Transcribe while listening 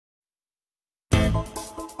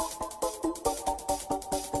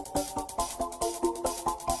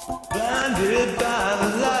blinded by the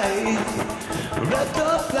light, wrapped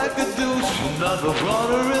up like a douche, another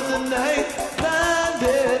runner in the night,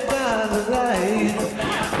 blinded by the light,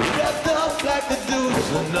 wrapped up like a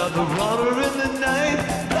douche, another runner in the night,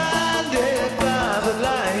 blinded by the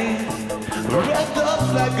light, wrapped up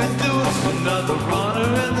like a douche, another runner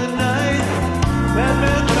in the night.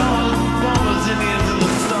 Batman draws bombers in the end of the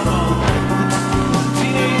summer.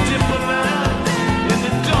 Teenage diplomat in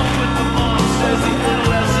the dump with the monsters. The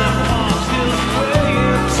adolescent mom feels way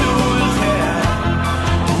into his hair.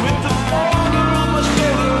 With the boulder on my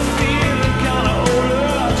shoulder, feeling kinda older,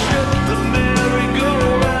 I trip the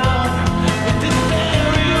merry-go-round. With this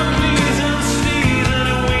merry pleasing, sneezing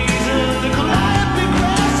and wheezing, the calliope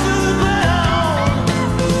crashed to the ground.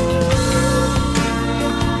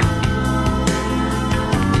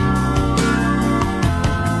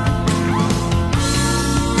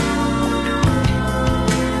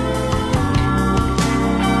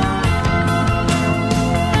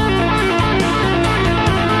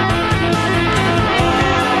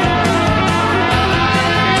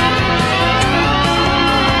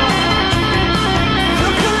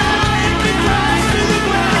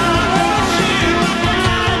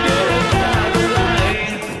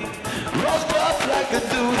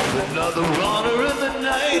 Another runner in the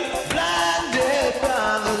night, blinded by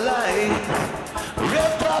the light,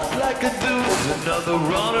 ripped up like a deuce. Another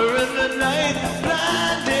runner in the night,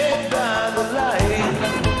 blinded by the light,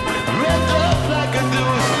 ripped up like a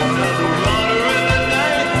deuce. Another runner in the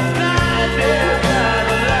night, blinded by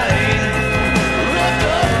the light, ripped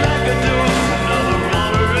up like a deuce. Another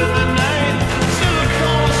runner in the night,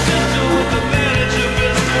 silicone sister with the manager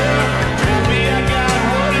mister, told me I got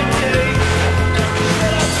what it takes.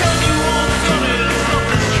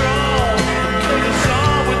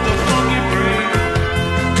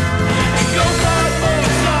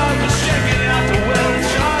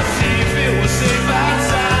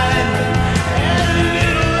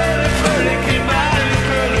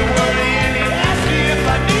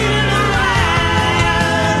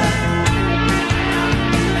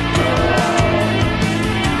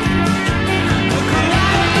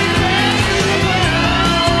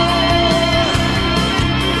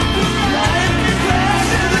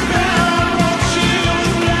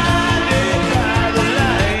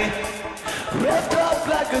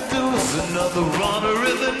 Another runner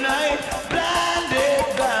in the night, blinded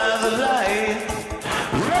by the light,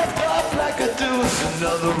 wrapped up like a deuce.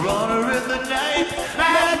 Another runner in the night,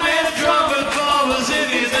 madman drunk with bombers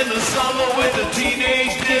in the summer with a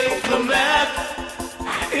teenage diplomat.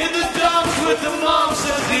 In the dumps with the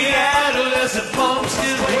monsters, the adolescent pumps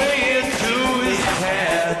his way into his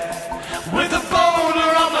head. With a boulder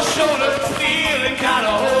on my shoulder, feeling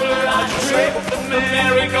kinda older, I trip the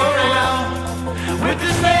merry-go-round. With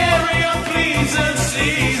this very unpleasing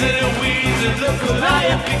season and wheezing, the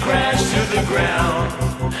calliope crashed to the ground.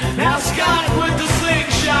 Now Scott with the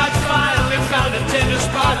slingshot finally found a tender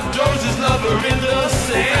spot and throws his lover in the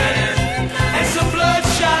sand. And some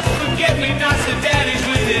bloodshot forget-me-nots and daddies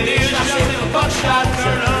with an earshot and a buckshot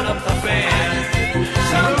turn up the band.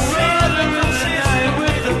 So runner in the night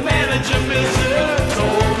with the manager mister,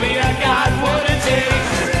 told me I got what it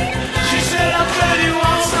takes. She said I'm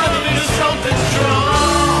 31, suddenly there's something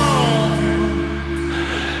strong.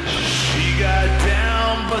 She got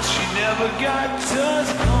down, but she never got to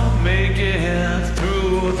make it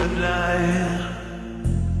through the night.